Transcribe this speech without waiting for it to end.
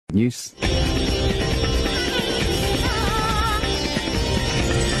News.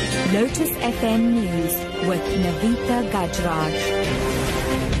 Lotus FM News with Navita Gajraj.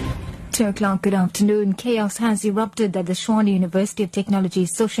 2 o'clock, good afternoon. Chaos has erupted at the Tshwane University of Technology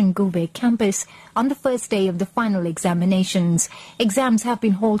Soshanguve campus on the first day of the final examinations. Exams have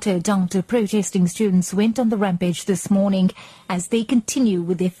been halted after protesting students went on the rampage this morning as they continue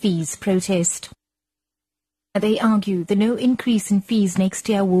with their fees protest. They argue the no increase in fees next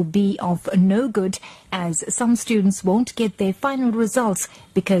year will be of no good as some students won't get their final results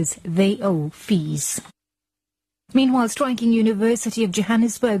because they owe fees. Meanwhile, striking University of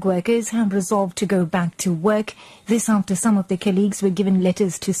Johannesburg workers have resolved to go back to work. This after some of their colleagues were given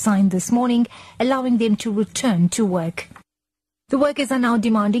letters to sign this morning, allowing them to return to work. The workers are now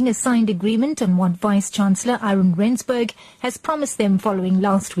demanding a signed agreement on what Vice-Chancellor Aaron Rensburg has promised them following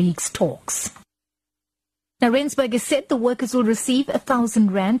last week's talks. Now, Rensburg has said the workers will receive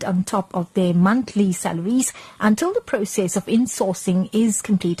R1,000 on top of their monthly salaries until the process of insourcing is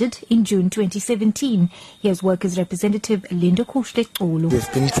completed in June 2017. Here's workers' representative Lindo Kushlet-Olu.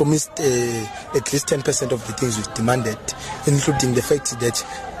 We've been promised at least 10% of the things we've demanded, including the fact that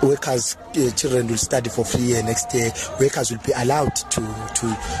workers' children will study for free year next year. Workers will be allowed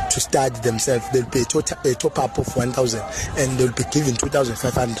to study themselves. They'll pay a top-up of 1,000 and they'll be given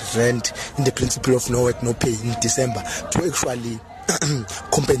 2,500 rand in the principle of no work, no pay in December to actually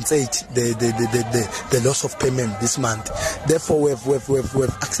compensate the loss of payment this month. Therefore, we've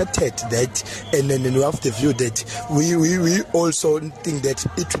accepted that, and then we have the view that we also think that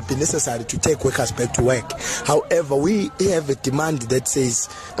it would be necessary to take workers back to work. However, we have a demand that says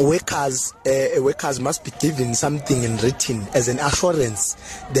workers must be given something in written as an assurance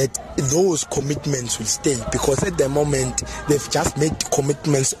that those commitments will stay, because at the moment they've just made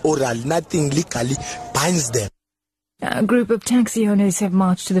commitments oral, nothing legally binds them. A group of taxi owners have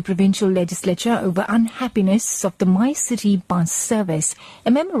marched to the provincial legislature over unhappiness of the My City bus service.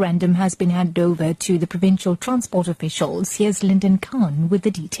 A memorandum has been handed over to the provincial transport officials. Here's Lyndon Khan with the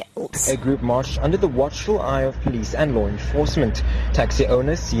details. A group marched under the watchful eye of police and law enforcement. Taxi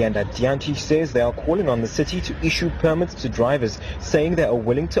owner Sianda Dianti says they are calling on the city to issue permits to drivers, saying they are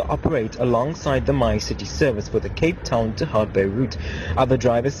willing to operate alongside the My City service for the Cape Town to Hout Bay route. Other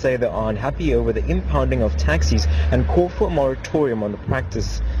drivers say they are unhappy over the impounding of taxis and call for a moratorium on the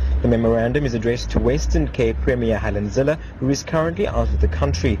practice. The memorandum is addressed to Western Cape Premier Helen Zille, who is currently out of the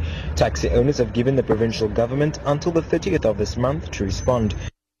country. Taxi owners have given the provincial government until the 30th of this month to respond.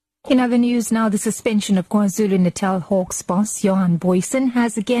 In other news now, the suspension of KwaZulu-Natal Hawks boss Johan Boysen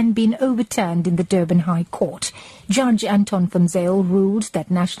has again been overturned in the Durban High Court. Judge Anton van Zyl ruled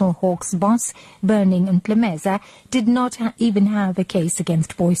that National Hawks boss Burning Ntlemeza did not even have a case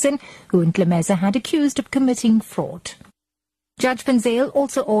against Boysen, who Ntlemeza had accused of committing fraud. Judge van Zyl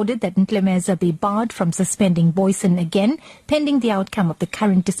also ordered that Ntlemeza be barred from suspending Boysen again, pending the outcome of the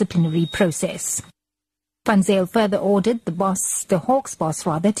current disciplinary process. Van Zyl further ordered the Hawks boss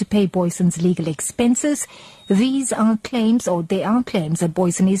to pay Boysen's legal expenses. They are claims that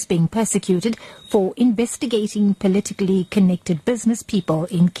Boysen is being persecuted for investigating politically connected business people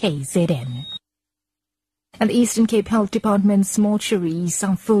in KZN. And the Eastern Cape Health Department's mortuaries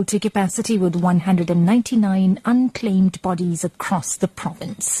are full to capacity with 199 unclaimed bodies across the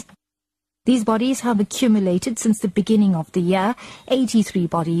province. These bodies have accumulated since the beginning of the year. 83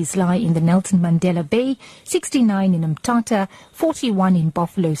 bodies lie in the Nelson Mandela Bay, 69 in Mthatha, 41 in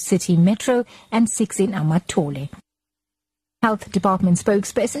Buffalo City Metro, and 6 in Amatole. Health Department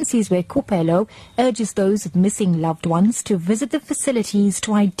spokesperson Sizwe Kupelo urges those with missing loved ones to visit the facilities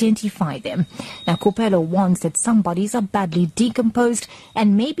to identify them. Now, Kupelo warns that some bodies are badly decomposed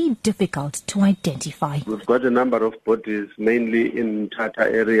and may be difficult to identify. We've got a number of bodies, mainly in Tata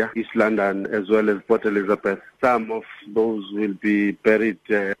area, East London, as well as Port Elizabeth. Some of those will be buried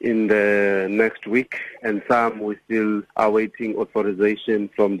in the next week, and some we still are waiting authorization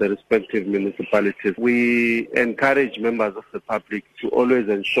from the respective municipalities. We encourage members of the public to always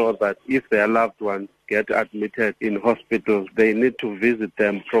ensure that if their loved ones get admitted in hospitals, they need to visit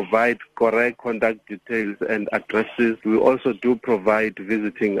them, provide correct contact details and addresses. We also do provide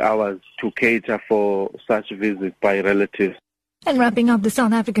visiting hours to cater for such visits by relatives. And wrapping up, the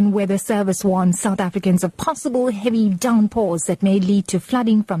South African Weather Service warns South Africans of possible heavy downpours that may lead to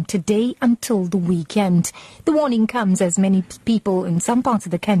flooding from today until the weekend. The warning comes as many people in some parts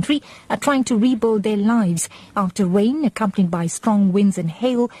of the country are trying to rebuild their lives after rain accompanied by strong winds and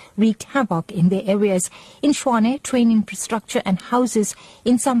hail wreaked havoc in their areas. In Tshwane, train infrastructure and houses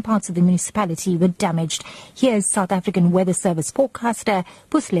in some parts of the municipality were damaged. Here's South African Weather Service forecaster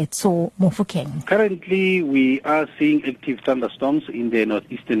Pusletso Mofokeng. Currently, we are seeing active thunderstorms thunderstorms in the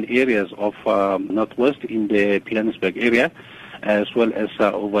northeastern areas of northwest in the Pilanesberg area, as well as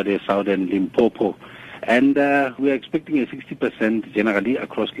over the southern Limpopo. And we are expecting a 60% generally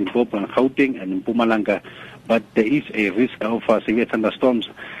across Limpopo and Gauteng and Mpumalanga, but there is a risk of severe thunderstorms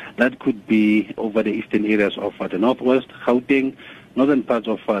that could be over the eastern areas of the northwest, Gauteng, northern parts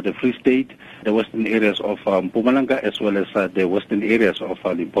of the Free State, the western areas of Mpumalanga, as well as the western areas of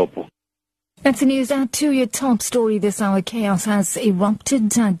Limpopo. That's the news. Add to your top story this hour. Chaos has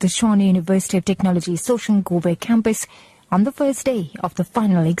erupted at the Tshwane University of Technology Soshanguve campus on the first day of the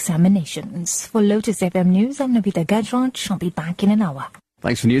final examinations. For Lotus FM News, I'm Navita Gajraj. I'll be back in an hour.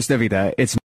 Thanks for news, Navita. It's